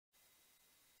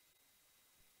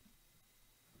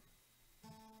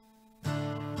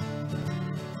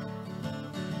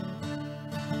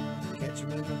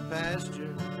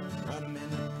pasture, run 'em in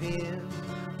the pen,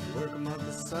 work 'em up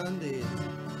the Sundays,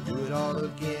 do it all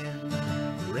again.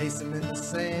 Race 'em in the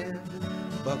sand,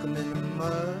 buck 'em in the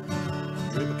mud,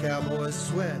 drip a cowboy's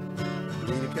sweat,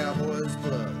 bleed a cowboy's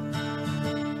blood.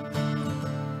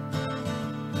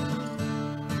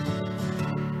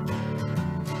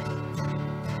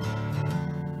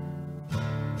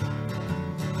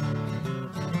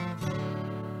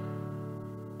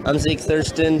 I'm Zeke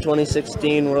Thurston,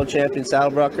 2016 World Champion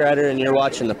Saddlebrock Rider, and you're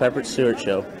watching the Pepper Stewart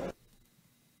Show.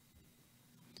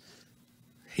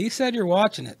 He said you're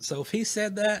watching it, so if he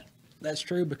said that, that's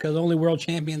true because only world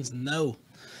champions know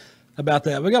about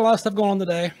that. We got a lot of stuff going on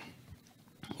today.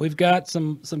 We've got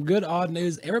some good odd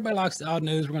news. Everybody likes the odd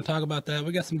news. We're going to talk about that.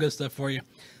 We got some good stuff for you.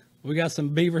 We got some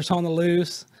beavers on the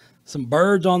loose, some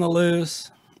birds on the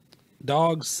loose,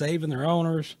 dogs saving their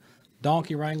owners,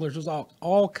 donkey wranglers. There's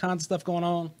all kinds of stuff going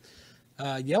on.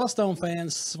 Yellowstone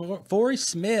fans, Forrie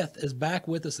Smith is back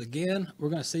with us again. We're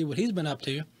going to see what he's been up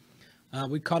to.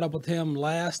 We caught up with him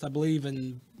last, I believe,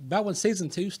 in about when season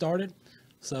 2 started.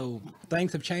 So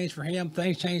things have changed for him.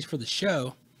 Things changed for the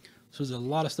show. So there's a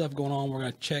lot of stuff going on. We're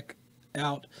going to check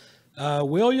out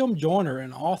Willian Joyner,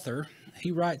 an author.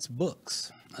 He writes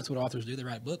books. That's what authors do. They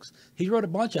write books. He wrote a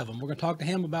bunch of them. We're going to talk to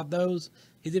him about those.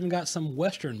 He's even got some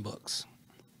Western books,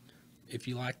 if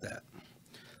you like that.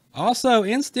 Also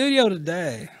in studio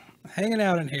today, hanging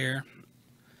out in here,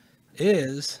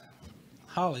 is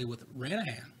Holly with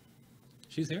Ranahan.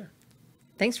 She's here.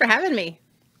 Thanks for having me.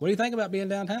 What do you think about being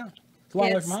downtown? It's a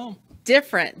long way from home.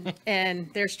 Different, and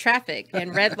there's traffic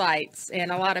and red lights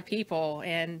and a lot of people,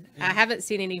 and yeah. I haven't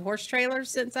seen any horse trailers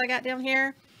since I got down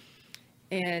here,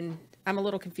 and I'm a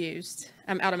little confused.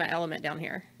 I'm out of my element down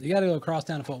here. You got to go across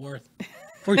town to Fort Worth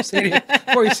before you see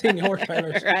any horse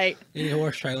trailers. Right. Any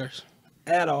horse trailers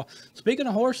at all. Speaking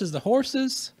of horses, the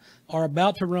horses are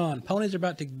about to run. Ponies are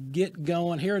about to get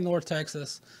going here in North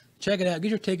Texas. Check it out. Get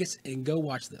your tickets and go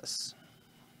watch this.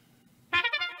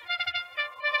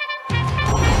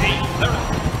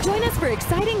 Join us for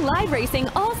exciting live racing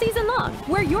all season long,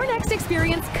 where your next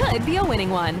experience could be a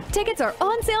winning one. Tickets are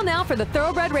on sale now for the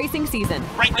thoroughbred racing season.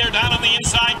 Right there down on the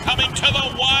inside, coming to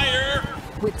the wire.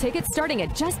 With tickets starting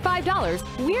at just $5,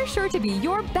 we're sure to be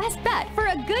your best bet for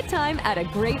a good time at a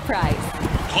great price.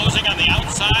 Closing on the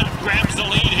outside, grabs the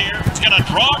lead here. It's going to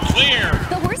draw clear.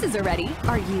 The horses are ready.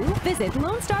 Are you? Visit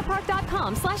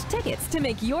LoneStarPark.com/tickets to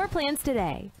make your plans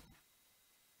today.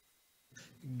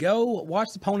 Go watch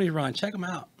the ponies run. Check them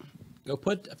out. Go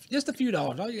put just a few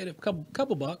dollars. All you get a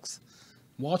couple bucks.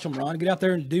 Watch them run. Get out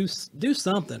there and do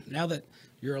something. Now that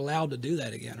you're allowed to do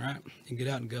that again, right? You can get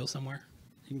out and go somewhere.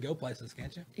 You can go places,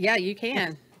 can't you? Yeah, you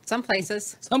can. Some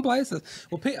places. Some places.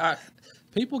 Well,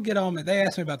 people get on me. They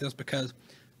ask me about this because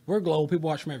we're global. People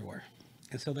watch from everywhere.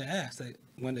 And so they asked,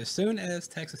 as soon as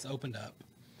Texas opened up,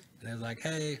 and they're like,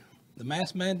 hey, the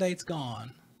mask mandate's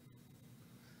gone.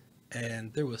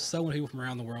 And there was so many people from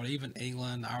around the world, even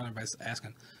England, Ireland, everybody's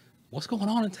asking, what's going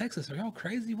on in Texas? Are y'all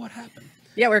crazy? What happened?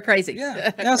 Yeah, we're crazy.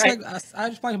 Yeah. I was right. I just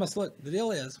explained to myself, look, the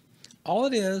deal is, all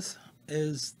it is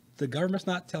the government's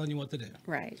not telling you what to do.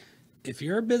 Right. If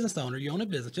you're a business owner, you own a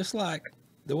business, just like,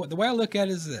 the way I look at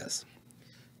it is this.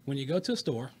 When you go to a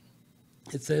store,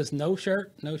 it says no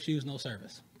shirt, no shoes, no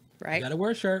service. Right. You got to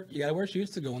wear a shirt, you got to wear shoes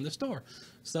to go in the store.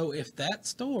 So if that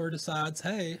store decides,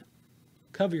 hey,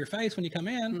 cover your face when you come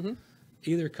in,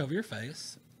 either cover your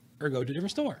face or go to a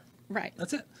different store. Right.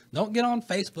 That's it. Don't get on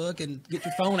Facebook and get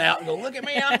your phone out and go, look at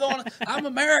me, I'm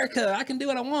America. I can do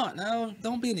what I want. No,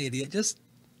 don't be an idiot. Just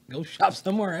go shop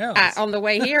somewhere else. On the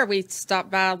way here, we stopped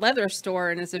by a leather store,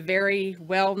 and it's a very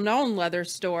well-known leather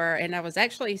store. And I was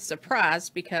actually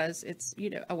surprised because it's,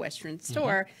 a Western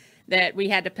store that we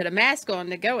had to put a mask on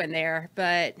to go in there.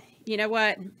 But you know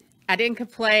what? I didn't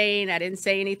complain. I didn't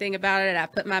say anything about it. I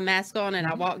put my mask on and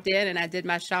I walked in and I did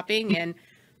my shopping and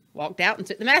walked out and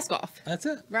took the mask off. That's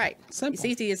it. Right. Simple. It's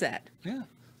easy as that. Yeah.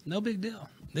 No big deal.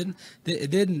 You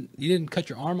didn't cut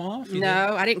your arm off?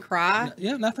 No, I didn't cry.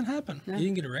 Yeah, nothing happened. No. You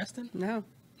didn't get arrested? No,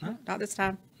 not this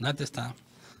time. Not this time.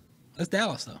 That's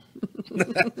Dallas, though.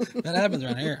 That happens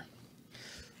around here.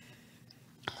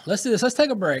 Let's do this. Let's take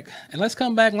a break. And let's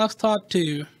come back and let's talk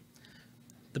to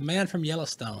the man from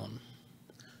Yellowstone,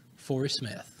 Forrie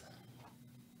Smith.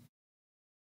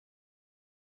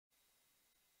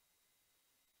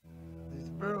 These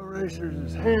barrel racers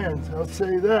is hands, I'll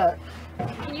say that.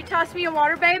 Can you toss me a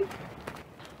water, babe?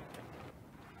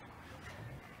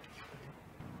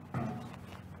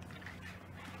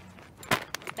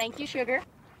 Thank you, sugar.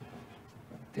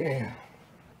 Damn.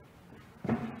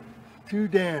 2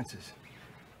 dances.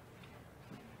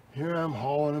 Here I'm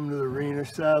hauling them to the arena,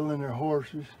 saddling their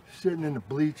horses, sitting in the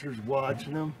bleachers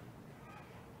watching them.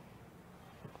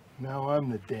 Now I'm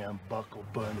the damn buckle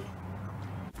bunny.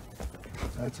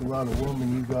 That's a lot of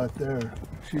woman you got there.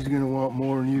 She's gonna want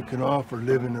more than you can offer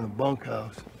living in a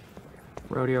bunkhouse.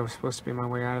 Rodeo was supposed to be my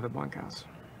way out of the bunkhouse.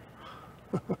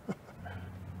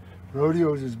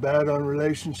 Rodeo's as bad on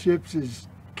relationships as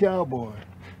Cowboy.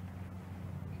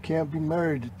 You can't be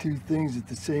married to two things at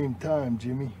the same time,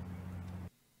 Jimmy.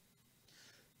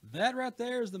 That right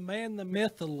there is the man, the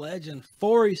myth, the legend,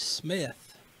 Forrie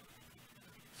Smith.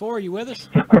 Forrie, you with us?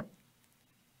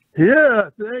 Yeah,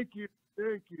 thank you.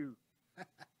 Thank you.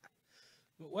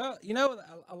 Well, you know,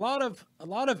 a lot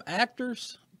of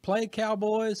actors play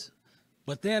cowboys,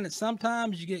 but then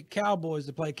sometimes you get cowboys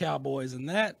to play cowboys, and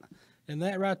that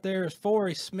right there is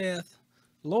Forrie Smith,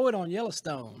 Lloyd on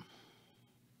Yellowstone.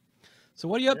 So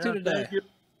what are you up to today? Thank you.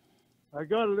 I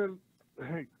got a little.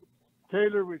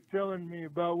 Taylor was telling me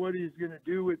about what he's going to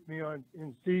do with me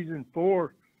in season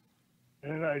 4,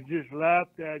 and I just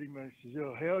laughed at him. I said,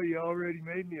 "Oh hell, you already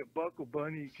made me a buckle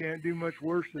bunny. You can't do much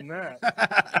worse than that."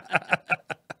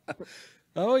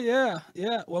 Oh yeah,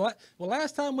 yeah. Well,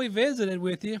 last time we visited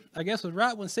with you, I guess was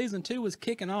right when season 2 was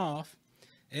kicking off,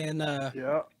 and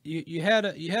yeah, you had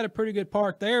a pretty good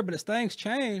part there. But as things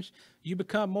changed, you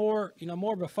become more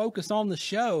of a focus on the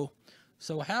show.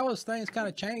 So how has things kind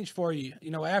of changed for you?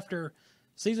 After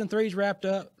season 3's wrapped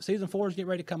up, season 4's getting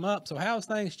ready to come up. So how has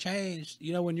things changed?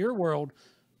 In your world,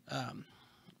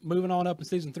 moving on up in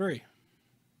season 3.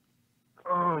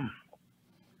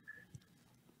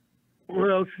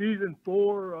 Well, season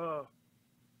 4,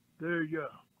 there's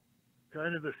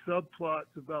kind of the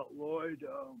subplots about Lloyd,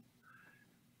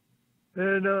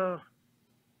 and that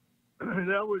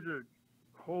was a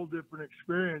whole different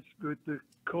experience with the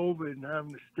COVID and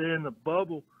having to stay in the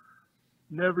bubble,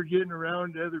 never getting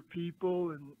around to other people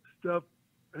and stuff.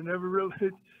 I never really,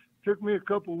 it took me a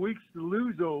couple weeks to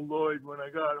lose old Lloyd when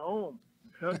I got home.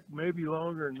 Heck, maybe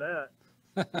longer than that.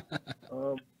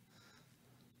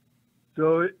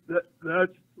 So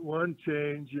that's one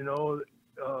change, the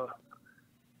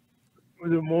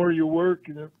more you work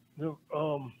and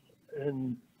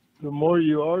the more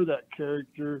you are that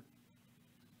character,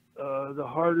 the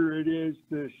harder it is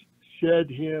to shed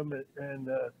him and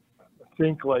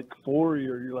think like Forrie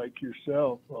or like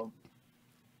yourself.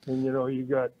 And you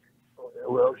got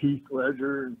Heath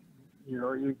Ledger, and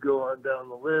you go on down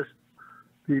the list,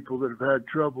 people that have had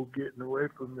trouble getting away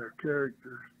from their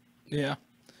characters. Yeah,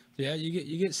 yeah.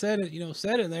 You get set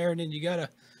in there, and then you gotta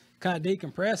kind of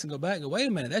decompress and go back and go, wait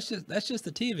a minute, that's just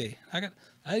the TV. I got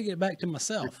to get back to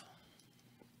myself.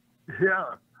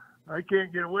 Yeah, I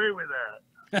can't get away with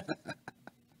that.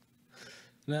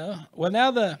 No. Well,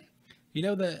 now the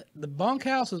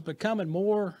bunkhouse is becoming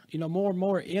more and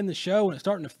more in the show, and it's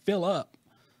starting to fill up.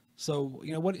 So,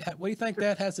 what do you think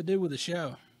that has to do with the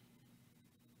show?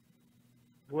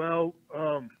 Well,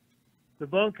 the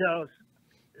bunkhouse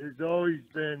has always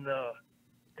been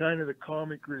kind of the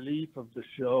comic relief of the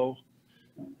show,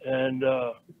 and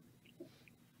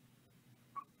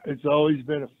it's always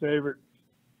been a favorite,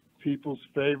 people's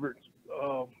favorite,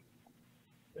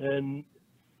 and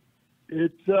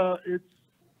it's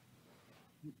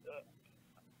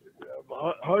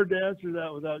hard to answer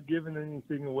that without giving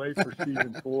anything away for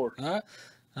season 4. All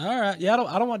right. Yeah,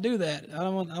 I don't want to do that. I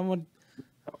want.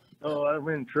 Oh,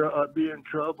 I'd be in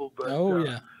trouble. But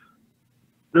yeah.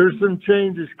 There's some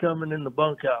changes coming in the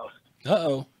bunkhouse.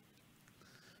 Uh-oh.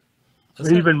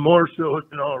 Even more so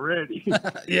than already.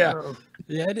 Yeah.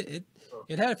 Yeah.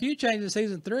 It had a few changes in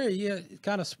season 3. Yeah,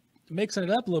 kind of mixing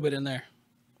it up a little bit in there.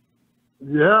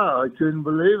 Yeah, I couldn't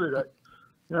believe it.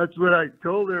 That's what I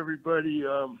told everybody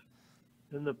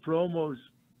in the promos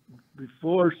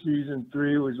before season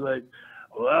 3 was like,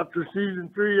 well, after season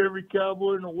 3, every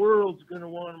cowboy in the world's going to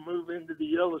want to move into the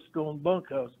Yellowstone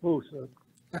bunkhouse.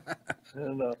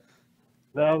 And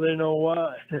now they know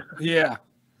why. Yeah.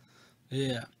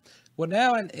 Yeah. Well,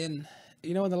 now in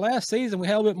the last season, we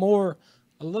had a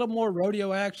little more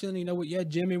rodeo action. You had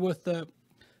Jimmy with the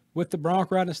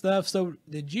bronc riding and stuff. So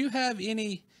did you have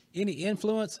any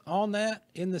influence on that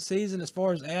in the season as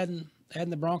far as adding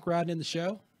the bronc riding in the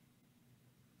show?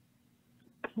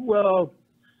 Well,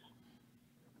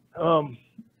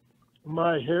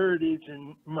 my heritage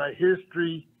and my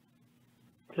history,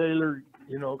 Taylor,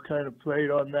 kind of played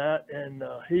on that, and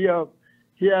he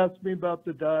asked me about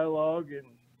the dialogue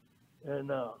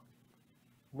and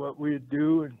what we'd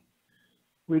do, and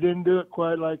we didn't do it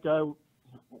quite like I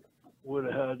would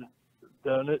have had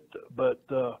done it, but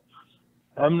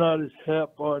I'm not as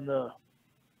hep on the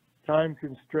time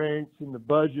constraints and the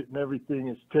budget and everything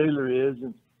as Taylor is,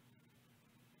 and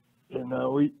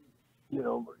we,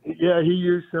 yeah, he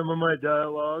used some of my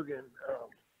dialogue and,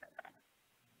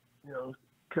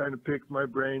 kind of picked my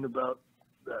brain about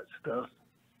that stuff.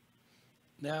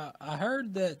 Now, I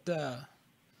heard that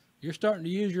you're starting to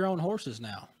use your own horses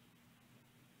now.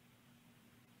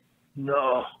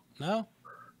 No. No?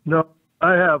 No,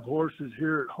 I have horses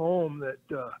here at home that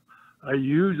I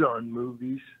use on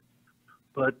movies,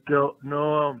 but no,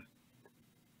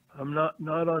 I'm not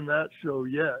on that show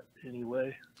yet.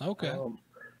 Anyway. Okay.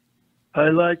 I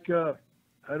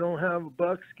don't have a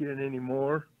buckskin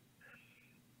anymore,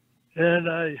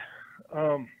 and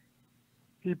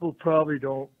people probably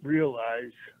don't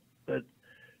realize that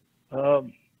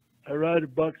I ride a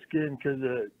buckskin because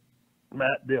of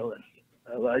Matt Dillon.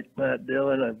 I like Matt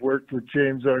Dillon. I've worked with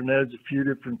James Arnez a few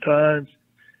different times,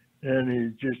 and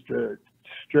he's just a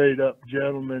straight up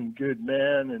gentleman, good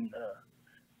man. And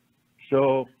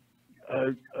so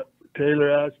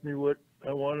Taylor asked me what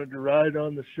I wanted to ride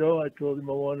on the show. I told him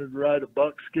I wanted to ride a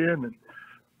buckskin,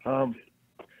 and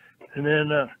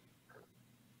then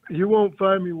you won't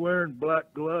find me wearing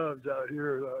black gloves out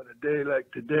here on a day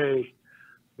like today,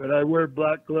 but I wear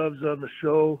black gloves on the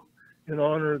show in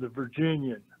honor of the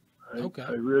Virginian. Okay.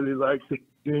 I really liked the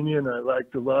Virginian. I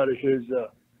liked a lot of his.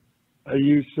 I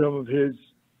used some of his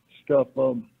stuff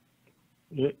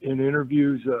in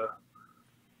interviews.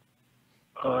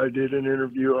 I did an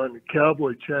interview on the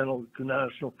Cowboy channel at the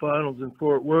National Finals in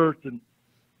Fort Worth, and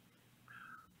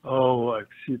I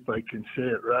see if I can say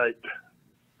it right.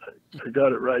 I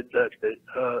got it right that day.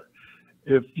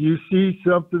 If you see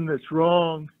something that's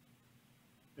wrong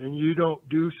and you don't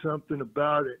do something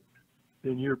about it,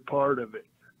 then you're part of it.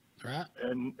 Right.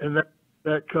 And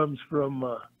that comes from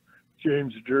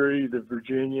James Dury, the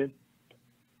Virginian.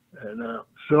 And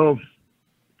so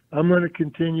I'm going to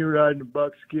continue riding a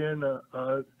buckskin.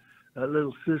 That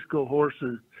little Cisco horse,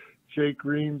 Jake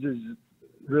Reams, is a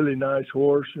really nice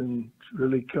horse, and it's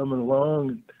really coming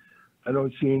along. I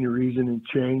don't see any reason in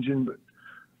changing, but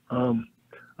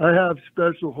I have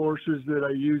special horses that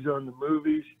I use on the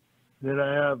movies. Then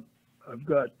I've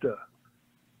got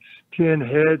 10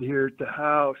 head here at the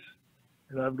house,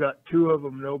 and I've got 2 of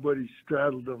them. Nobody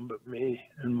straddled them but me,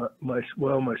 and my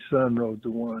son rode the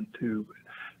one too. But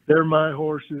they're my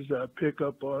horses. I pick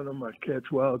up on them. I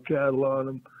catch wild cattle on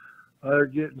them. They're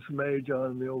getting some age on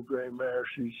them, the old gray mares.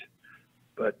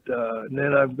 But and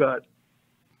then I've got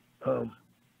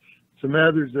some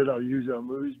others that I'll use on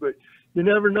movies. But you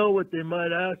never know what they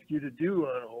might ask you to do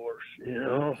on a horse,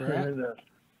 Right.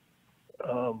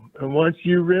 And once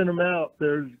you rent them out,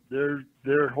 they're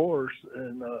their horse,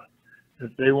 and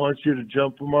if they want you to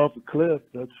jump them off a cliff,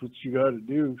 that's what you got to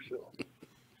do.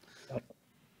 So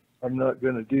I'm not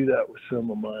going to do that with some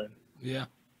of mine. Yeah.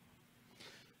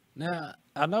 Now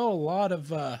I know a lot of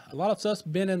stuff's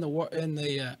been in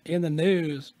the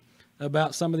news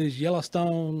about some of these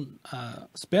Yellowstone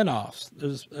spinoffs.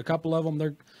 There's a couple of them.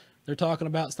 They're talking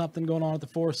about something going on at the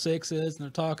 4-6s, and they're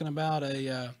talking about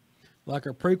a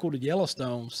prequel to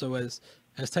Yellowstone. So as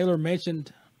Taylor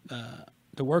mentioned,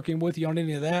 to working with you on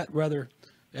any of that, whether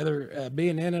either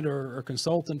being in it or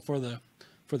consulting for the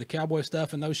Cowboy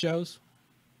stuff in those shows.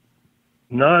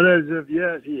 Not as of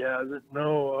yet, he hasn't.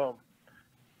 No.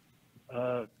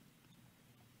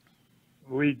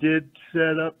 We did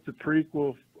set up the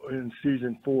prequel in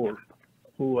season 4.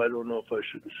 Oh, I don't know if I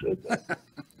should have said that.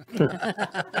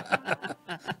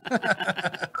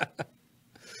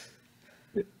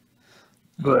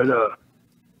 But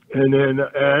and then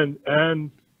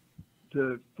and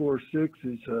the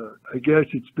 4-6s. I guess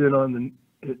it's been on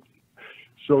the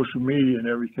social media and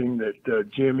everything that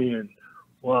Jimmy and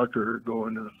Walker are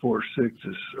going to the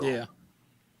 4-6s. So, yeah.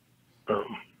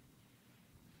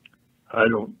 I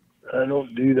don't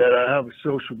do that. I have a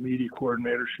social media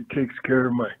coordinator. She takes care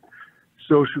of my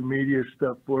social media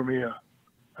stuff for me.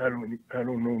 I don't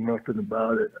know nothing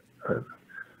about it.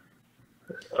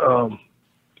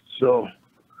 So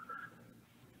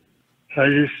I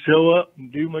just show up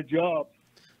and do my job.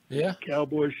 Yeah.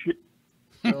 Cowboy shit.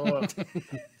 So,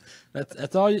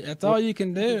 that's all you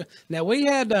can do. Now we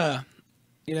had a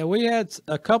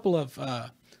couple of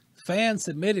fan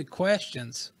submitted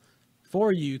questions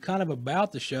for you kind of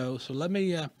about the show. So let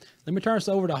me turn this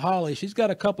over to Holly. She's got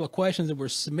a couple of questions that were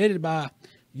submitted by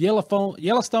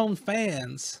Yellowstone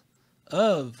fans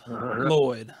of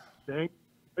Lloyd. Thank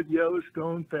you,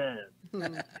 Yellowstone fans.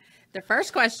 The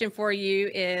first question for you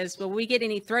is, will we get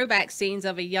any throwback scenes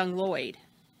of a young Lloyd?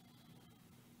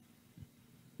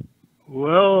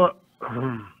 Well,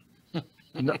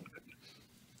 not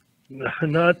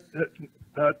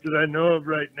that I know of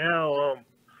right now.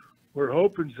 We're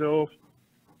hoping so.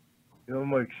 You know,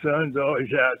 my son's always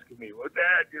asking me, "Well,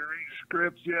 Dad, you read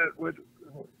scripts yet? What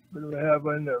do I have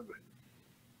in there?"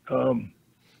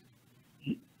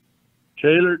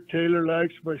 Taylor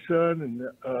likes my son, and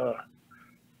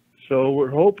so we're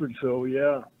hoping so.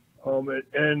 Yeah.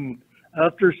 And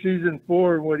after season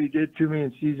 4 and what he did to me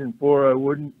in season 4, I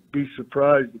wouldn't be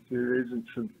surprised if there isn't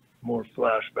some more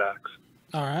flashbacks.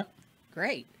 All right.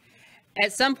 Great.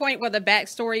 At some point, will the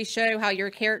backstory show how your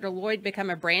character Lloyd become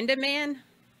a Brandon man?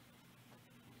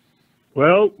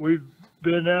 Well, we've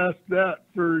been asked that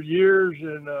for years,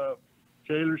 and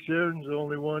Taylor Sheridan's the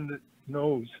only one that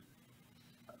knows.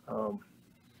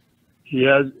 He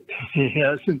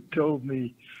hasn't told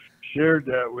me, shared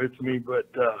that with me, but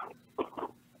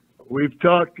we've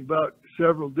talked about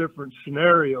several different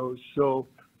scenarios, so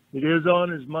it is on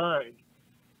his mind.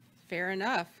 Fair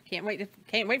enough. Can't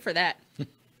wait for that.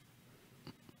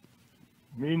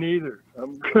 Me neither.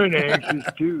 I'm kind of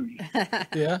anxious too.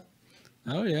 Yeah.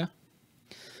 Oh yeah.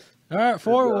 All right,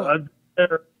 Forrie.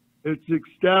 It's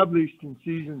established in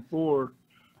season 4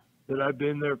 that I've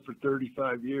been there for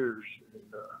 35 years and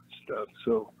stuff.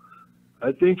 So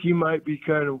I think he might be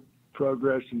kind of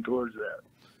progressing towards that.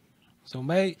 So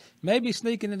maybe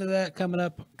sneaking into that coming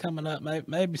up.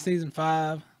 Maybe season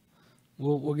 5,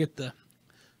 we'll get the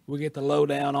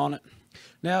lowdown on it.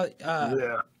 Now,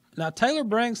 Now Taylor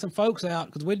brings some folks out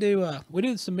because we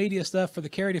do some media stuff for the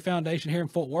Charity Foundation here in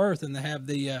Fort Worth, and they have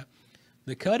the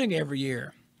cutting every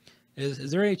year.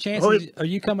 Is there any chance? Are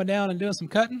you coming down and doing some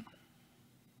cutting?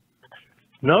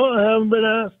 No, I haven't been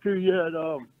asked to yet.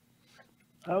 I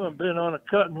haven't been on a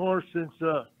cutting horse since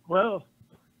I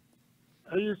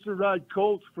used to ride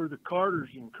colts for the Carters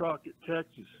in Crockett,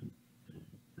 Texas,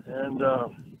 and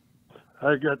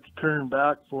I got to turn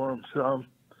back for them some,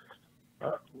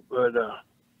 but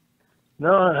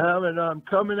no, I haven't. I'm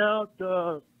coming out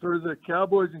for the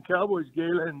Cowboys and Cowboys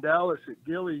Gala in Dallas at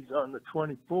Gillies on the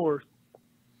 24th.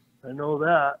 I know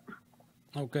that.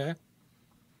 Okay.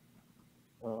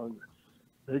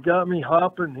 They got me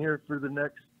hopping here for the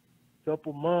next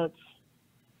couple months.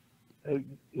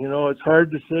 You know, it's hard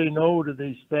to say no to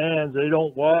these fans. They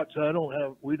don't watch.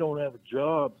 We don't have a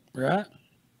job. Right.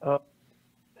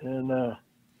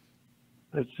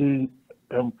 Let's see.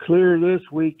 I'm clear this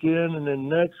weekend, and then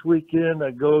next weekend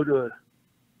I go to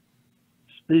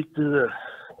speak to the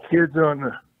kids on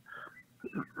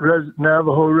the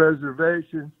Navajo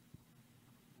reservation,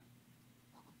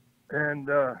 and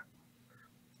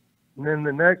then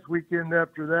the next weekend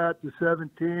after that, the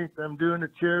 17th, I'm doing a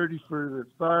charity for the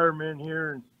firemen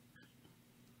here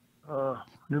in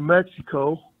New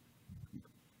Mexico,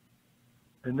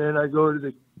 and then I go to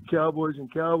the Cowboys and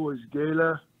Cowboys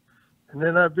Gala. And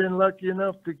then I've been lucky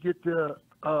enough to get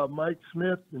Mike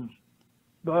Smith and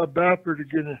Bob Baffer to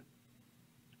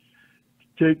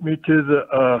take me to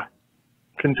the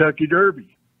Kentucky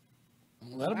Derby.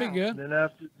 Well, that'll be good. And then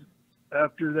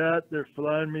after that, they're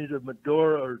flying me to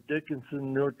Medora or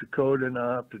Dickinson, North Dakota, and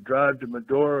I'll have to drive to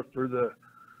Medora for the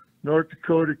North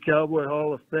Dakota Cowboy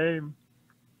Hall of Fame.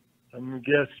 I'm a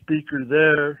guest speaker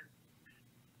there.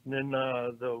 And then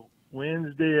the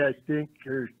Wednesday, I think,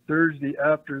 or Thursday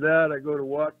after that, I go to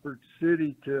Watford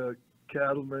City to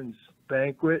Cattleman's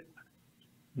Banquet,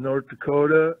 North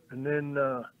Dakota. And then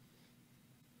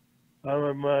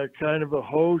I'm kind of a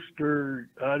host, or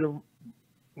I don't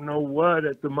know what,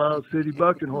 at the Miles City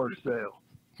Bucking Horse Sale.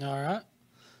 All right.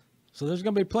 So there's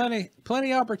going to be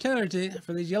plenty opportunity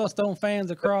for these Yellowstone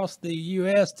fans across the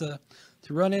U.S. to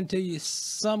run into you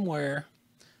somewhere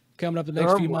coming up the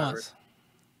next few months.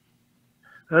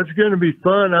 That's going to be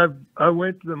fun. I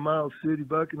went to the Miles City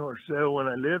Bucking Horse Sale when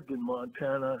I lived in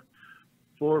Montana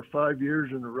 4 or 5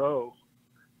 years in a row.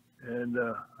 And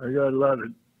I got a lot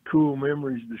of cool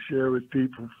memories to share with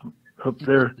people up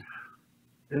there.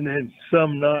 And then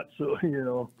some not so, you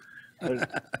know.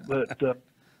 But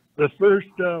the first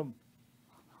time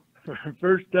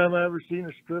I ever seen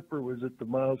a stripper was at the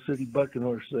Miles City Bucking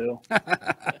Horse Sale.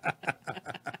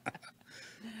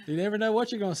 You never know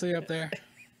what you're going to see up there.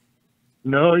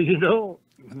 No, you don't.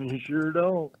 You sure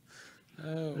don't.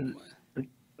 Oh.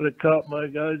 It caught my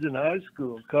guys in high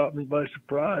school. It caught me by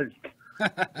surprise.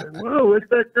 Said, whoa, what's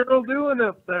that girl doing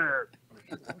up there? I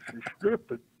said, oh, she's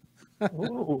stripping.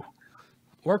 Whoa.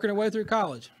 Working her way through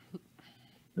college.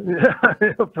 Yeah,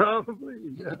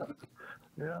 probably.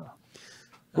 Yeah.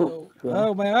 Oh,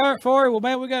 man. All right, Forrie. Well,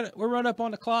 man, we're running up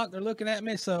on the clock. They're looking at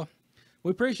me, so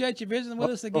we appreciate you visiting with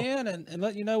us again and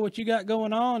letting you know what you got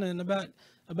going on and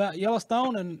about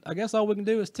Yellowstone. And I guess all we can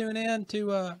do is tune in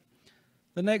to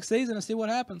the next season and see what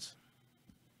happens.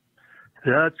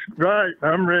 That's right.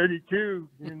 I'm ready too.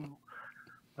 And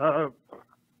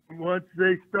once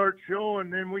they start showing,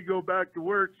 then we go back to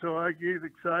work. So I get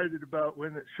excited about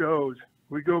when it shows.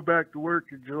 We go back to work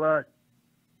in July.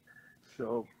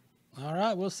 So. All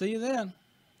right, we'll see you then.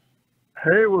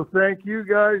 Hey, well, thank you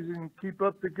guys, and keep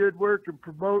up the good work and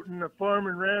promoting the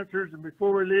farming ranchers. And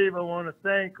before we leave, I want to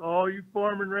thank all you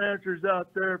farming ranchers out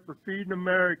there for feeding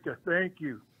America. Thank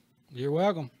you. You're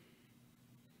welcome.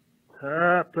 All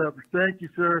right, Pepper. Thank you,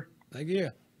 sir. Thank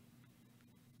you.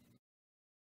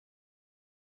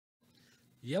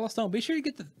 Yellowstone, be sure you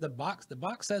get the box. The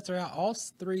box sets are out. All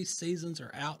 3 seasons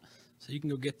are out, so you can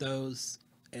go get those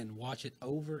and watch it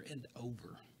over and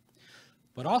over.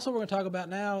 But also we're going to talk about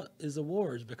now is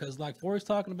awards, because like Forrie's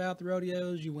talking about the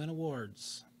rodeos, you win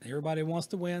awards. Everybody wants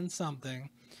to win something,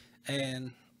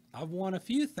 and I've won a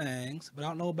few things, but I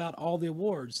don't know about all the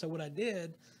awards. So what I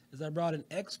did is I brought an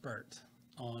expert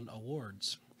on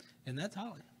awards, and that's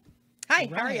Holly. Hi,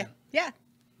 how are you? Yeah.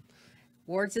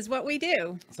 Awards is what we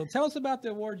do. So tell us about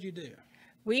the awards you do.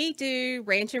 We do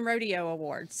ranch and rodeo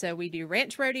awards. So we do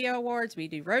ranch rodeo awards. We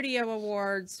do rodeo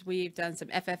awards. We've done some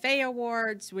FFA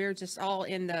awards. We're just all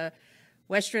in the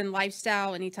Western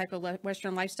lifestyle, any type of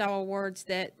Western lifestyle awards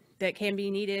that can be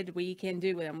needed. We can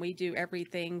do them. We do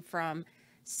everything from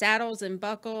saddles and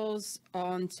buckles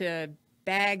on to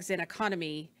bags and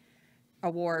economy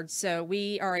awards. So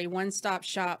we are a one-stop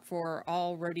shop for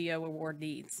all rodeo award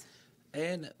needs.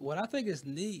 And what I think is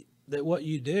neat that what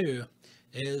you do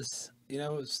is, you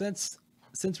know, since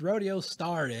rodeo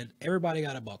started, everybody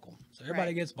got a buckle. So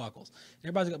everybody gets buckles.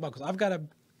 Everybody's got buckles. I've got a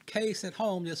case at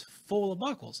home just full of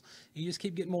buckles. You just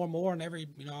keep getting more and more, and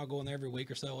I'll go in there every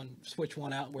week or so and switch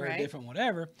one out, wear a different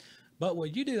whatever. But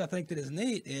what you do, I think that is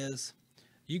neat, is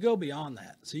you go beyond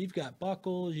that. So you've got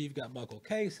buckles, you've got buckle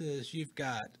cases, you've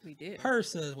got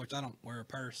purses, which I don't wear a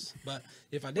purse, but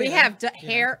if I did, we have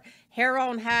hair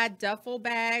on hide duffel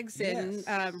bags, and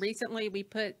recently we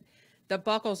put the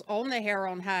buckles on the hair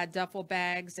on hide duffel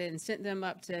bags and sent them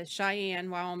up to Cheyenne,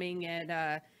 Wyoming, and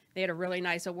they had a really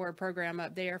nice award program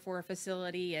up there for a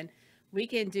facility, and we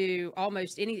can do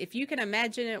almost any. If you can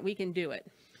imagine it, we can do it.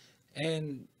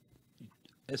 And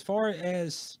as far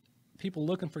as people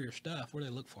looking for your stuff, where do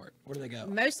they look for it? Where do they go?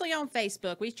 Mostly on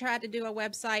Facebook. We tried to do a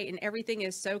website, and everything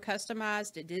is so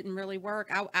customized, it didn't really work.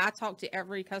 I talked to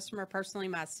every customer personally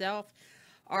myself.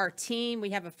 Our team, we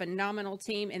have a phenomenal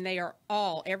team, and they are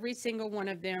every single one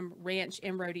of them, ranch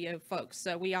and rodeo folks.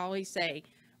 So we always say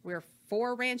we're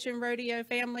for ranch and rodeo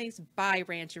families, by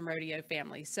ranch and rodeo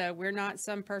families. So we're not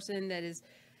some person that is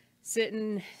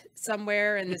sitting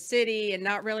somewhere in the city and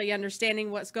not really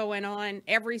understanding what's going on.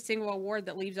 Every single award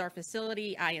that leaves our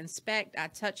facility, I inspect, I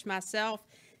touch myself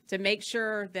to make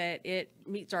sure that it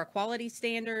meets our quality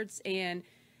standards, and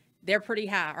they're pretty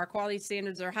high. Our quality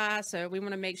standards are high, so we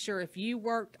want to make sure if you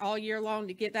worked all year long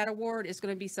to get that award, it's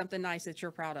going to be something nice that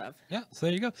you're proud of. Yeah, so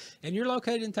there you go. And you're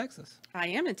located in Texas. I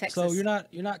am in Texas. So you're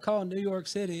not calling New York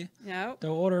City to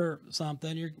order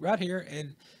something. You're right here,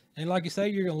 and like you say,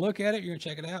 you're going to look at it, you're going to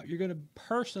check it out. You're going to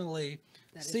personally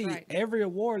see every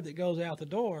award that goes out the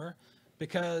door,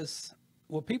 because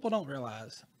what people don't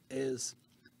realize is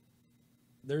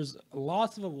there's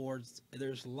lots of awards,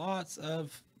 there's lots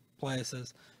of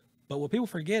places, but what people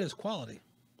forget is quality.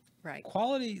 Right.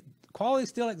 Quality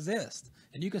still exists,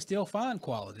 and you can still find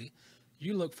quality.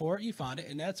 You look for it, you find it,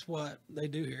 and that's what they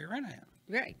do here at Ranahan.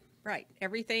 Right.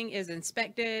 Everything is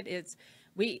inspected.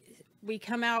 We're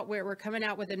coming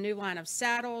out with a new line of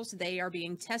saddles. They are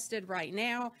being tested right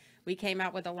now. We came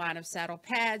out with a line of saddle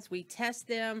pads. We test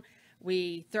them.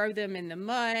 We throw them in the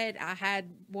mud. I had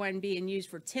one being used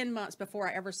for 10 months before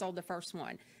I ever sold the first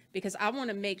one, because I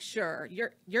want to make sure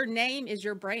your name is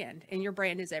your brand, and your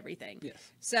brand is everything.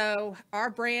 Yes. So our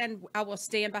brand, I will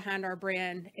stand behind our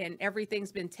brand, and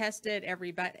everything's been tested.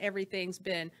 Everything's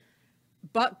been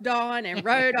bucked on and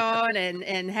rode on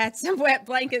and had some wet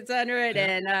blankets under it.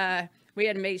 And we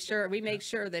had to make sure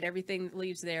that everything that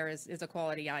leaves there is a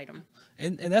quality item.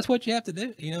 And that's what you have to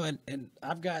do, and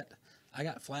I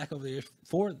got flack over the years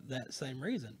for that same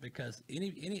reason, because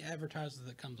any advertiser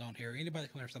that comes on here, anybody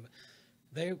that comes or something,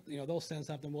 they'll send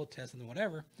something, we'll test it and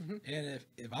whatever. Mm-hmm. And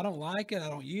if I don't like it, I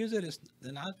don't use it,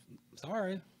 then I'm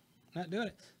sorry, I'm not doing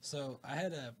it. So I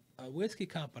had a whiskey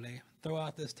company throw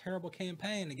out this terrible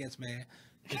campaign against me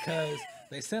because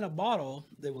they sent a bottle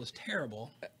that was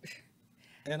terrible,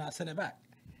 and I sent it back.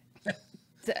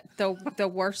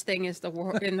 The worst thing in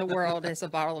the world is a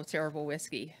bottle of terrible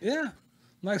whiskey. Yeah.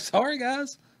 I'm like, sorry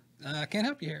guys, I can't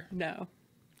help you here. No.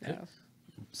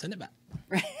 Send it back.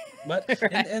 But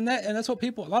and that's what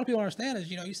a lot of people understand is,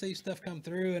 you see stuff come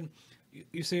through and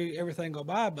you see everything go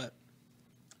by, but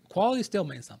quality still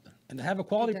means something. And to have a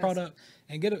quality product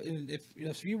and get it,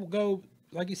 if you will go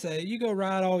like you say, you go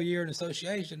ride all year in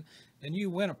association and you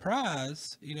win a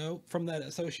prize, you know, from that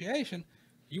association,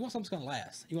 you want something that's going to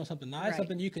last. You want something nice, Right.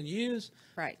 something you can use.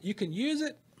 Right. You can use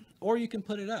it or you can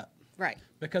put it up. Right.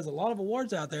 Because a lot of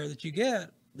awards out there that you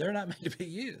get, they're not meant to be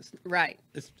used. Right.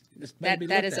 It's meant to be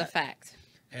that looked is a at. fact.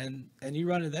 And you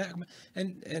run into that,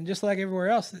 and just like everywhere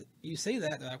else, you see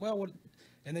that, they're like, well, what?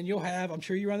 And then you'll have, I'm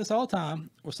sure you run this all the time,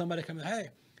 where somebody comes, hey,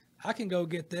 I can go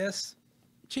get this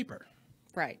cheaper.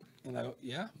 Right. You know,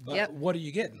 yeah, but Yep. what are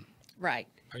you getting? Right.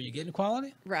 Are you getting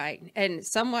quality? Right. And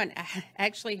someone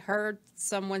actually heard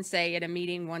someone say at a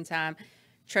meeting one time,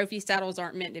 trophy saddles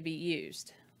aren't meant to be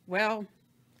used. Well,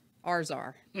 ours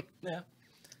are. Yeah.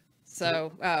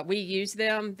 So we use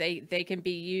them. They can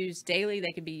be used daily.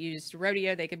 They can be used to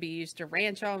rodeo. They can be used to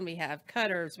ranch on. We have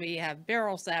cutters. We have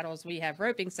barrel saddles. We have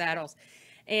roping saddles.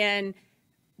 And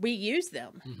we use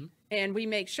them. Mm-hmm. And we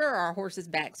make sure our horses'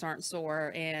 backs aren't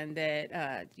sore and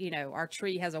that, you know, our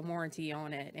tree has a warranty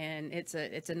on it. And it's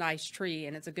a nice tree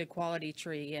and it's a good quality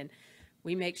tree. And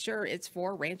we make sure it's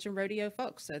for ranch and rodeo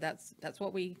folks. So that's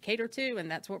what we cater to, and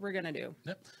that's what we're going to do.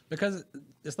 Yep. Because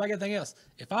it's like anything else.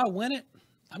 If I win it,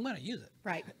 I'm going to use it.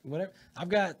 Right. Whatever. I've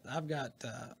got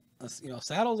you know,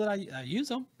 saddles that I use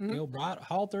them. Mm-hmm. You know,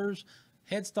 halters,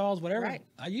 headstalls, whatever. Right.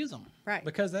 I use them. Right.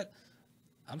 Because I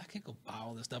can't go buy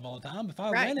all this stuff all the time. If I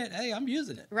Right. win it, hey, I'm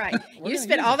using it. Right. We're You gonna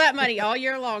spend use all it. that money all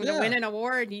year long to Yeah. win an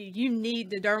award. You need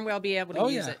to darn well be able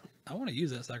to use it. I want to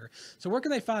use that sucker. So where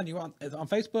can they find you on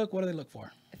Facebook? What do they look for?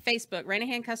 Facebook,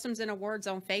 Ranahan Customs and Awards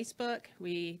on Facebook.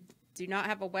 We do not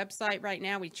have a website right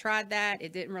now. We tried that.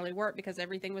 It didn't really work because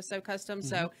everything was so custom. Mm-hmm.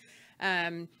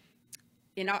 So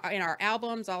in our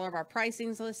albums, all of our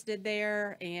pricing's listed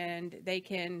there, and they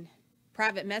can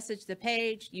private message the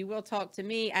page. You will talk to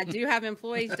me. I do have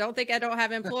employees. Don't think I don't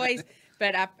have employees,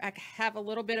 but I have a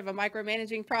little bit of a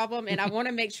micromanaging problem, and I want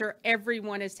to make sure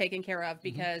everyone is taken care of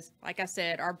because, like I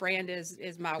said, our brand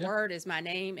is my word, is my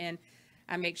name, and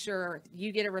I make sure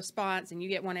you get a response and you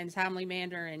get one in a timely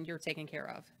manner and you're taken care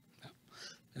of.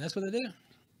 And that's what they do.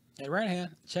 At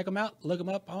Ranahan, check them out. Look them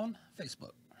up on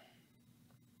Facebook.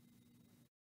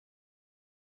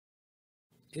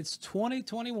 It's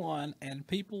 2021 and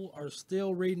people are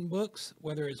still reading books,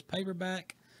 whether it's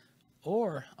paperback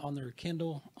or on their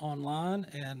Kindle online,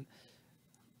 and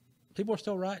people are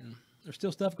still writing. There's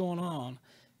still stuff going on.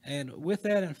 And with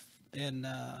that in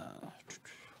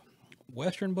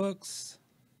Western books,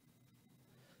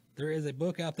 there is a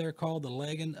book out there called The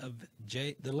Legend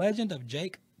of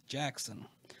Jake Jackson.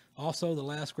 Also, The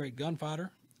Last Great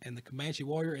Gunfighter and The Comanche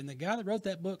Warrior. And the guy that wrote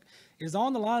that book is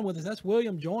on the line with us. That's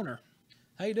William Joyner.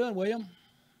 How you doing, William?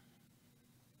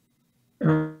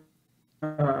 Hi,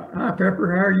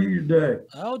 Pepper. How are you today?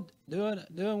 Oh,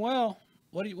 doing well.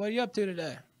 What are you up to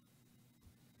today?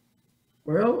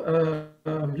 Well,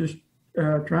 I'm just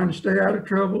trying to stay out of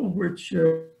trouble, which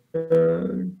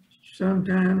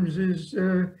sometimes is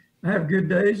I have good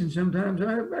days and sometimes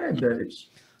I have bad days.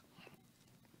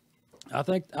 I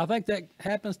think that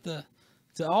happens to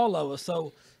all of us.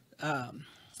 So,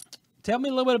 tell me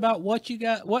a little bit about what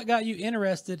got you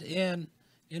interested in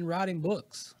writing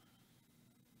books.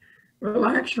 Well,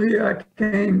 actually, I'm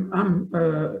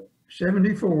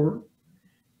 74,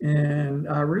 and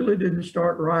I really didn't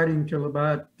start writing till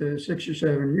about 6 or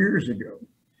 7 years ago.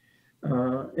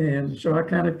 And so I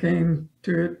kind of came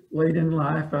to it late in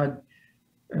life. I'd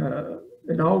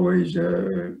always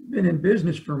been in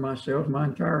business for myself my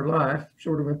entire life,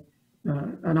 sort of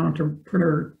an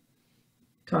entrepreneur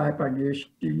type, I guess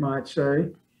you might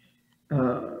say.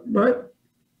 But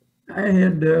I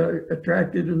had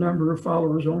attracted a number of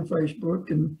followers on Facebook,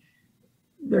 and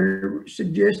they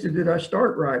suggested that I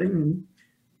start writing. And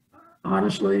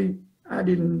honestly, I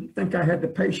didn't think I had the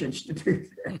patience to do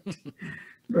that.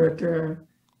 But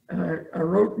I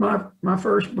wrote my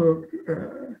first book,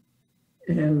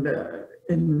 and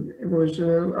it was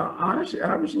honestly,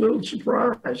 I was a little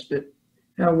surprised at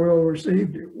how well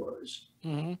received it was.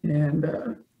 Mm-hmm.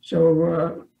 And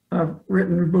so I've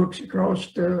written books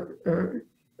across a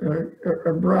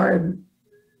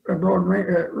broad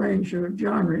range of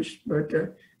genres, but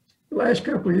the last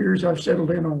couple of years I've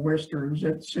settled in on Westerns.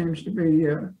 That seems to be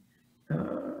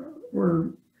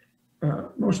where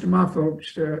most of my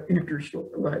folks' interest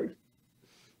lay.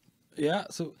 Yeah.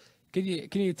 So can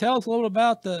you tell us a little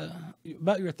about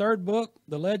your third book,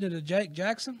 The Legend of Jake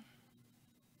Jackson?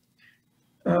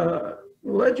 The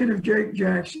Legend of Jake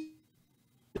Jackson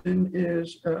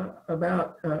is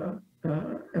about a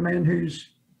man whose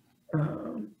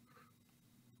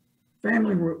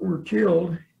family were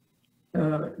killed,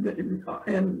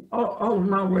 and all of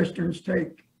my Westerns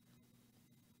take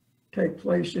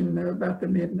place in about the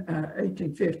mid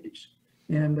 1850s.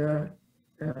 And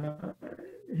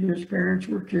his parents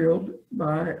were killed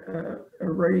by a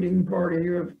raiding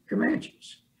party of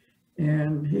Comanches.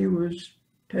 And he was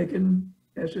taken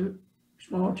as a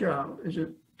small child, as a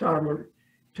toddler,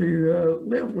 to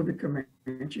live with the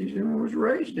Comanches and was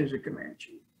raised as a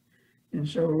Comanche. And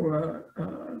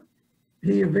so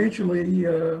he eventually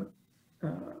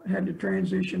had to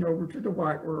transition over to the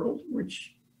white world,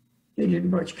 which he didn't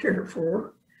much care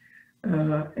for,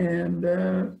 and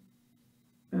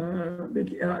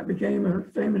became a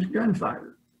famous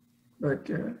gunfighter. But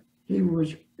he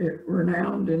was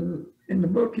renowned, in the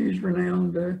book, he's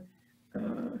renowned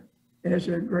as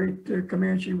a great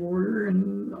Comanche warrior,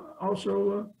 and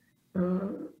also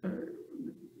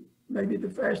maybe the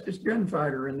fastest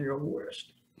gunfighter in the Old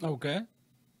West. Okay.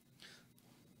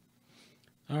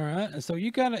 All right. And so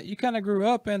you kind of grew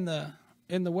up in the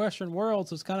Western world,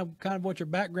 so it's kind of what your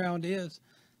background is.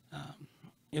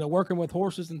 Working with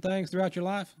horses and things throughout your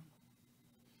life.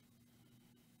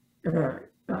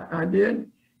 I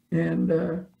did, and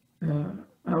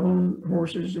I own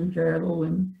horses and cattle,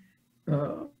 and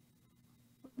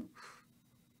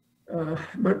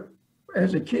but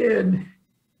as a kid,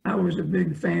 I was a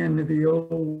big fan of the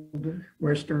old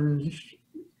Westerns,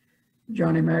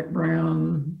 Johnny Mac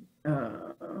Brown,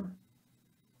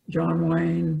 John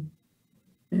Wayne,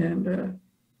 and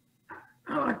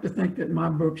I like to think that my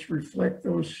books reflect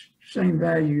those same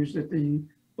values that the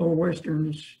old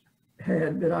Westerns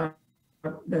had that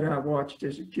I watched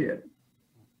as a kid.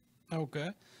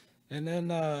 Okay. And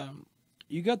then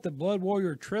you got the Blood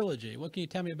Warrior trilogy. What can you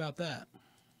tell me about that?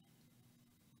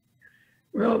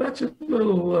 Well, that's a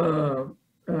little,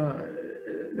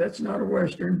 that's not a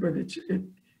Western, but it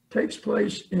takes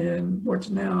place in what's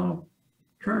now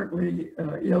currently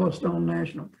Yellowstone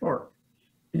National Park.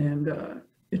 And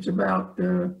it's about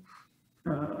a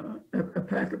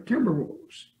pack of timber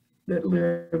wolves that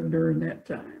lived during that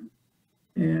time.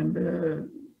 And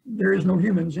there is no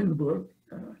humans in the book.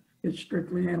 It's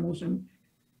strictly animals and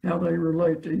how they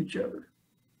relate to each other.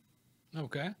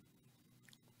 Okay.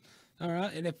 All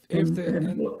right. And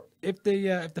if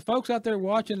the folks out there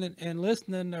watching and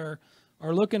listening are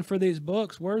looking for these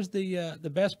books, where's the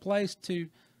best place to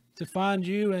find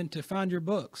you and to find your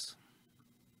books?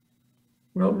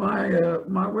 Well, my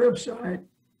website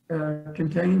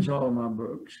contains all of my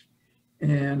books,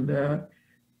 and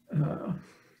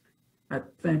I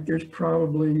think there's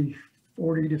probably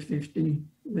 40 to 50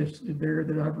 listed there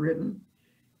that I've written.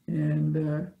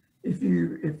 And if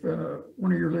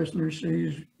one of your listeners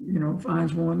sees,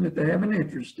 finds one that they have an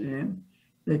interest in,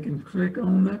 they can click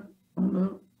on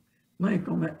the link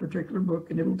on that particular book,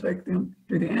 and it'll take them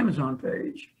to the Amazon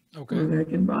page. Okay. Where they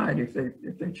can buy it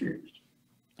if they choose.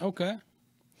 Okay.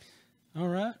 All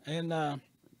right. And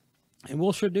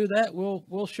we'll sure do that.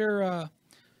 We'll sure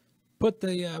put the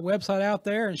website out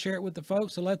there and share it with the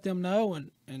folks to let them know.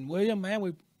 And William, man,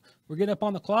 we're getting up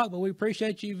on the clock, but we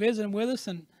appreciate you visiting with us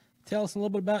and tell us a little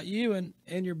bit about you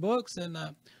and your books, and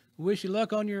wish you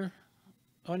luck on your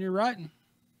writing.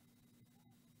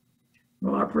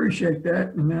 Well, I appreciate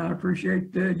that, and I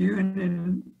appreciate you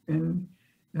and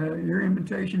your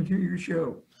invitation to your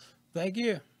show. Thank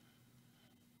you.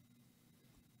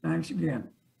 Thanks again.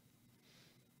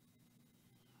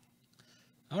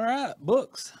 All right,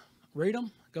 books. Read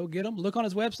them. Go get them. Look on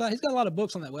his website. He's got a lot of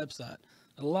books on that website.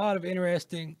 A lot of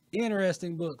interesting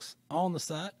books on the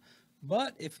site.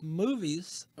 But if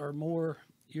movies are more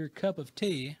your cup of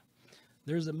tea,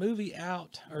 there's a movie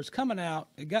out, or it's coming out.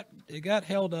 It got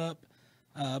held up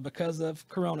because of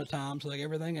Corona times, like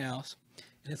everything else.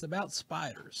 And it's about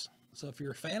spiders. So if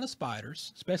you're a fan of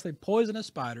spiders, especially poisonous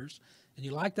spiders, and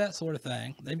you like that sort of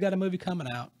thing, they've got a movie coming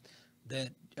out that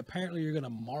apparently you're going to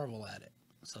marvel at it.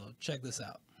 So check this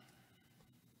out.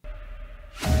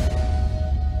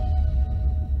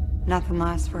 Nothing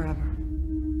lasts forever.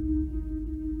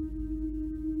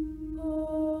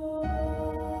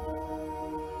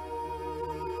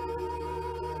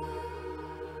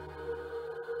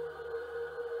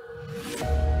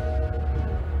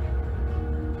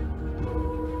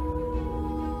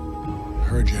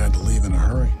 Heard you had to leave in a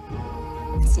hurry.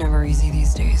 It's never easy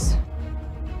these days.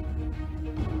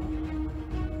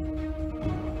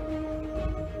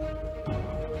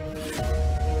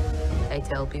 I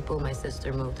tell people my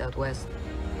sister moved out west.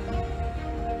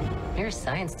 You're a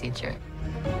science teacher.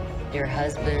 Your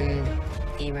husband,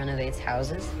 he renovates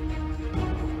houses.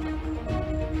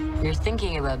 You're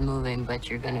thinking about moving, but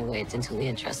you're gonna wait until the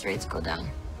interest rates go down.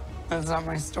 That's not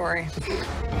my story.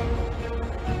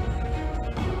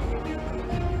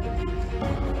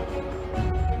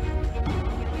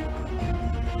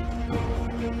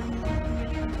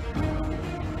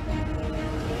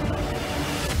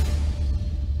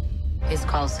 his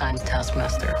call sign's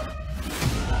Taskmaster.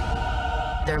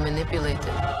 They're manipulated.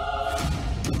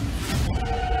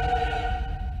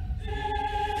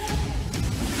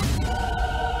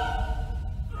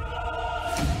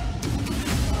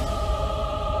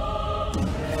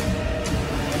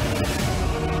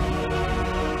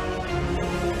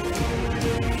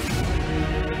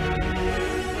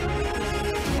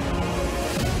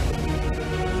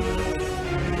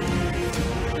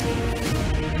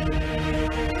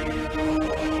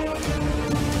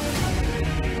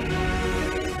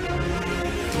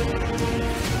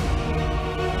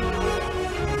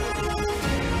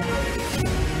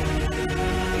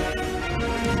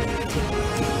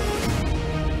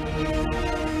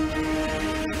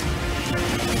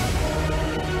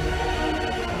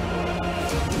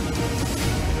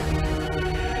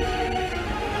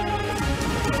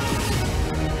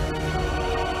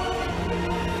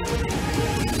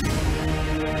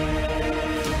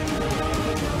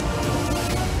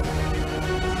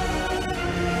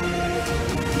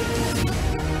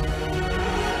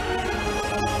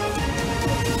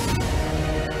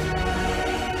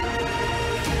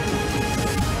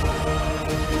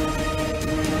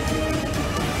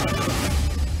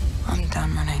 I'm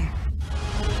done running.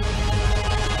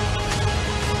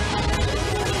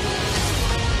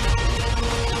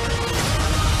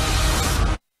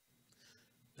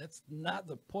 That's not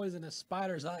the poisonous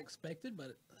spiders I expected,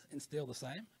 but it's still the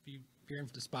same. If you're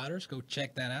into spiders, go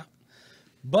check that out.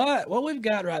 But what we've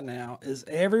got right now is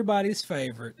everybody's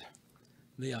favorite,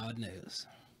 the odd news.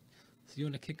 So you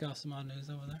want to kick off some odd news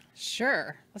over there?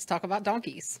 Sure. Let's talk about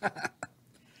donkeys.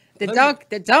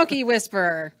 The donkey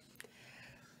whisperer.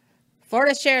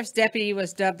 Florida Sheriff's deputy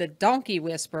was dubbed the Donkey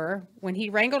Whisperer when he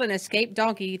wrangled an escaped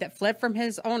donkey that fled from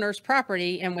his owner's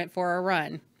property and went for a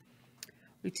run.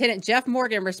 Lieutenant Jeff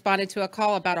Morgan responded to a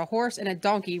call about a horse and a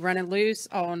donkey running loose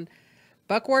on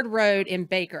Buckward Road in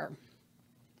Baker.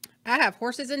 I have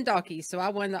horses and donkeys, so I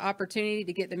wanted the opportunity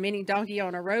to get the mini donkey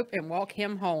on a rope and walk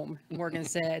him home, Morgan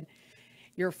said.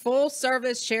 Your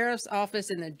full-service sheriff's office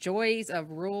in the joys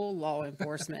of rural law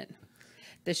enforcement.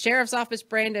 The sheriff's office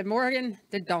branded Morgan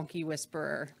the Donkey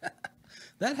Whisperer.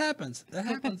 That happens. That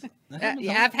happens.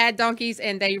 Yeah, I've had donkeys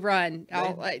and they run.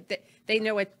 They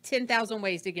know 10,000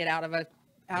 ways to get out of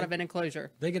an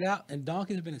enclosure. They get out, and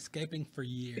donkeys have been escaping for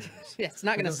years. Yeah, it's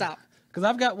not going to stop. Because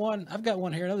I've got one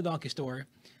here, another donkey story.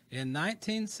 In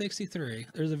 1963,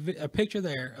 there's a picture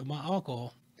there of my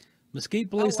uncle, Mesquite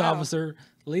police officer,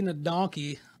 leading a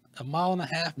donkey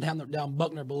 1.5 miles down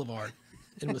Buckner Boulevard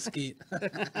in Mesquite.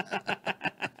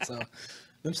 So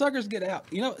them suckers get out.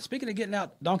 You know, speaking of getting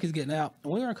out, donkeys getting out,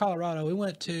 when we were in Colorado, we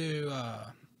went to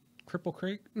Cripple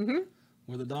Creek,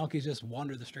 where the donkeys just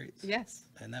wander the streets. Yes.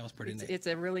 And that was pretty neat. It's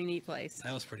a really neat place.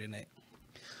 That was pretty neat.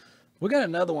 We got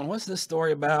another one. What's this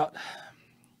story about?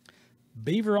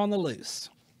 Beaver on the loose.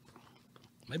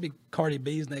 Maybe Cardi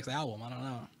B's next album. I don't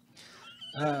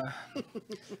know.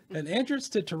 An entrance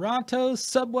to Toronto's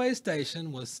subway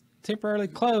station was temporarily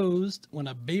closed when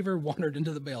a beaver wandered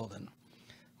into the building.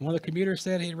 One of the commuters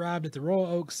said he arrived at the Royal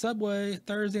Oak subway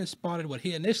Thursday and spotted what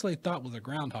he initially thought was a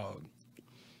groundhog.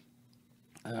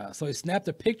 So he snapped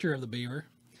a picture of the beaver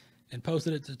and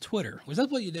posted it to Twitter, which is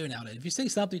what you do nowadays. If you see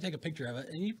something, you take a picture of it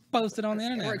and you post it on the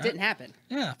internet. Or it didn't happen.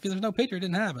 Yeah, if there's no picture, it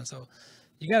didn't happen. So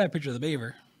you got to have a picture of the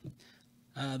beaver.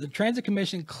 The Transit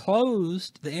Commission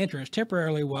closed the entrance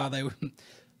temporarily while they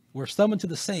were summoned to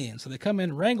the scene. So they come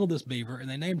in, wrangled this beaver, and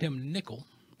they named him Nickel,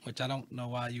 which I don't know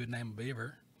why you would name a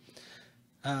beaver.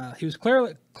 He was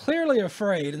clearly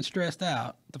afraid and stressed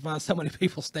out to find so many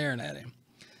people staring at him.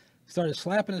 He started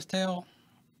slapping his tail,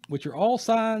 which are all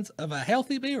signs of a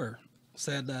healthy beaver,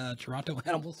 said Toronto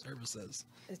Animal Services.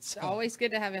 It's always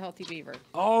good to have a healthy beaver.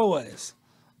 Always.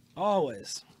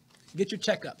 Always. Get your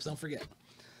checkups, don't forget.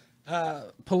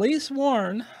 Police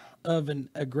warn of an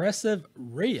aggressive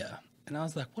rhea. And I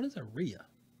was like, what is a rhea?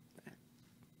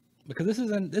 Because this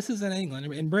is in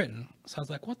England, in Britain. So I was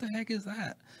like, what the heck is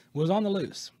that? It was on the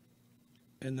loose.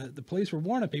 And the police were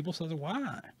warning people, so I was like,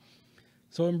 why?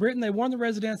 So in Britain, they warned the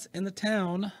residents in the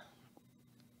town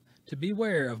to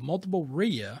beware of multiple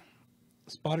rhea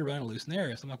spotted around a loose in the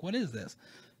area. So I'm like, what is this?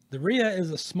 The rhea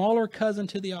is a smaller cousin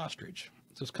to the ostrich.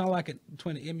 So it's kind of like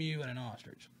between an emu and an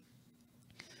ostrich.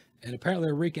 And apparently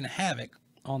they're wreaking havoc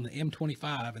on the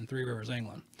M25 in Three Rivers,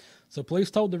 England. So police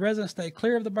told the residents stay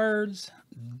clear of the birds.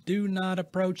 Do not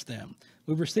approach them.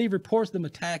 We've received reports of them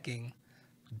attacking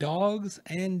dogs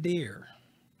and deer.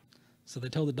 So they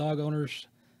told the dog owners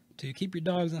to keep your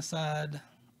dogs inside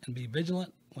and be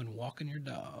vigilant when walking your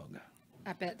dog.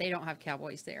 I bet they don't have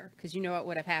cowboys there because you know what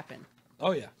would have happened.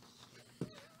 Oh, yeah.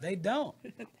 They don't.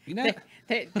 You know,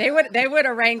 they would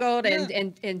have wrangled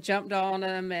and jumped on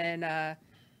them, and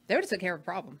they would have took care of the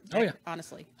problem. Oh yeah,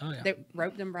 honestly. Oh yeah, they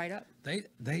roped them right up. They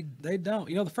don't.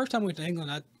 You know, the first time we went to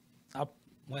England, I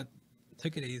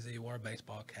took it easy, wore a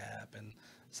baseball cap and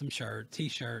some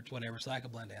t-shirts, whatever, so I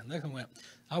could blend in. They went.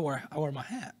 I wore my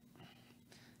hat,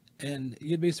 and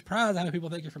you'd be surprised how many people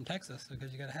think you're from Texas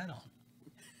because you got a hat on.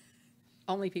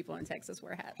 Only people in Texas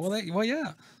wear hats. Well,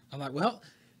 yeah. I'm like, well,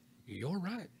 you're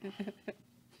right.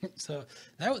 So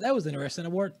that was interesting. I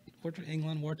wore to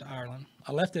England, wore to Ireland.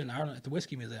 I left it in Ireland at the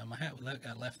Whiskey Museum. My hat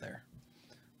got left there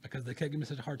because they kept giving me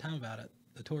such a hard time about it.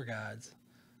 The tour guides,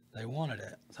 they wanted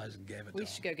it, so I just gave it to them. We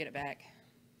should go get it back.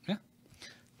 Yeah.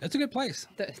 That's a good place.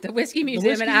 The Whiskey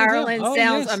Museum in Ireland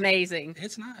sounds amazing.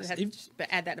 It's nice.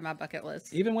 Add that to my bucket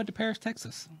list. Even went to Paris,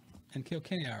 Texas, and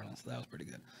Kilkenny, Ireland, so that was pretty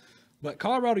good. But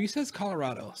Colorado, you said it's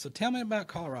Colorado. So tell me about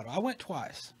Colorado. I went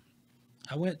twice.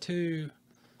 I went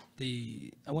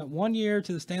 1 year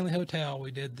to the Stanley Hotel.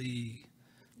 We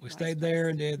stayed there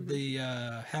and did the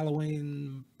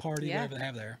Halloween party, whatever they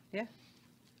have there. Yeah.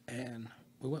 And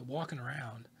we went walking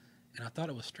around, and I thought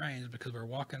it was strange because we were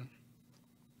walking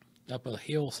up a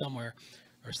hill somewhere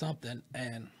or something,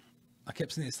 and I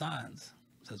kept seeing these signs.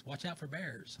 It says, "Watch out for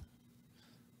bears."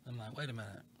 I'm like, wait a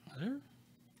minute. Are there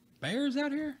bears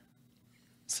out here?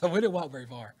 So we didn't walk very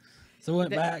far. So we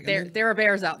went back. There are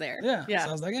bears out there. Yeah. So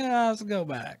I was like, yeah, let's go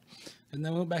back. And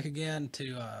then we went back again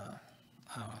to I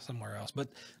don't know, somewhere else. But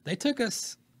they took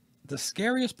us. The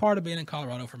scariest part of being in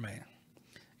Colorado for me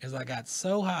is I got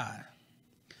so high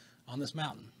on this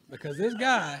mountain because this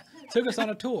guy took us on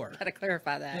a tour. Got to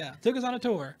clarify that. Yeah, took us on a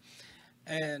tour,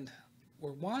 and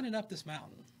we're winding up this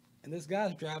mountain, and this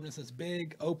guy's driving us this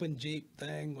big open Jeep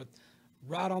thing with.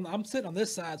 I'm sitting on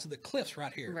this side, so the cliff's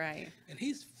right here. Right. And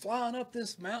he's flying up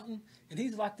this mountain, and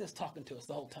he's like this talking to us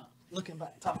the whole time, looking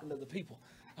back, talking to the people.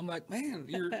 I'm like, man,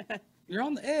 you're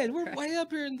on the edge. We're way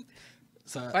up here.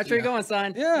 So watch where you're going,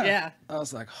 son. Yeah. Yeah. I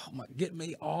was like, oh my, get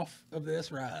me off of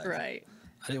this ride. Right.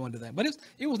 I didn't want to do that, but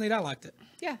it was neat. I liked it.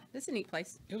 Yeah, it's a neat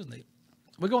place. It was neat.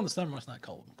 We go in the summer when it's not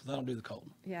cold because I don't do the cold.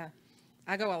 Yeah,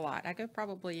 I go a lot. I go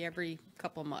probably every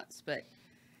couple months, but.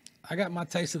 I got my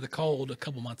taste of the cold a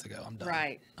couple months ago. I'm done.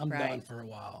 Right. I'm done for a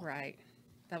while. Right.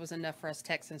 That was enough for us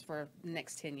Texans for the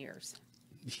next 10 years.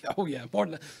 Oh, yeah. More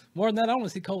than that, I don't want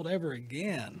to see cold ever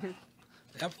again.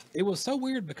 It was so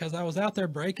weird because I was out there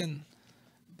breaking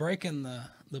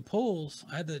the pools.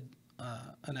 I had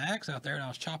an axe out there, and I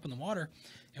was chopping the water.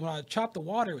 And when I chopped the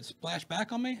water, it would splash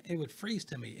back on me. It would freeze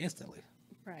to me instantly.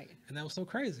 Right. And that was so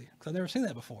crazy because I've never seen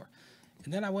that before.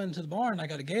 And then I went into the barn. I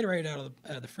got a Gatorade out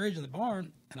of the fridge in the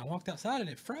barn, and I walked outside, and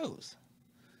it froze.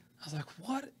 I was like,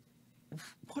 "What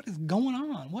is going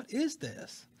on? What is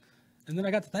this?" And then I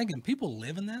got to thinking, people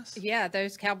live in this? Yeah,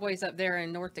 those cowboys up there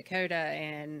in North Dakota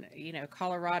and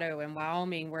Colorado and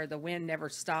Wyoming, where the wind never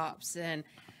stops. And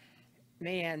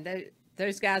man,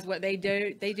 those guys, what they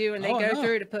do, and they go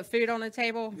through to put food on the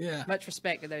table. Yeah, much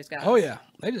respect to those guys. Oh yeah,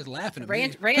 they just laughing at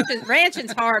me.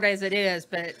 Ranching's hard as it is,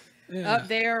 but. Yeah. Up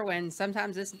there when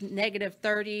sometimes it's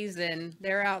 -30s and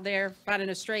they're out there finding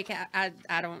a stray cat,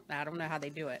 I don't know how they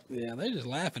do it. Yeah, they're just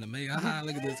laughing at me.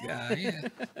 Look at this guy. Yeah.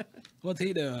 What's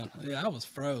he doing? Yeah, I was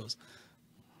froze.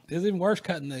 It was even worse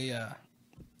trying to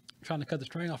cut the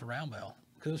string off a round bell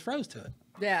because it was froze to it.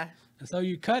 Yeah. And so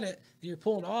you cut it, and you're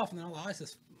pulling it off, and then all the ice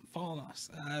is falling off.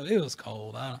 It was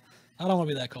cold. I don't want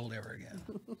to be that cold ever again.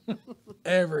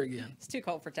 Ever again. It's too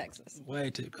cold for Texas.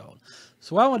 Way too cold.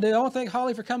 So what I want to thank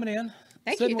Holly for coming in.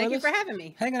 Thank you for having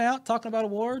me. Hanging out, talking about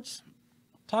awards,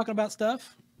 talking about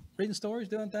stuff, reading stories,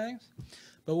 doing things.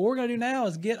 But what we're going to do now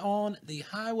is get on the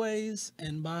highways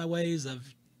and byways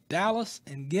of Dallas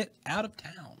and get out of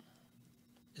town.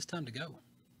 It's time to go.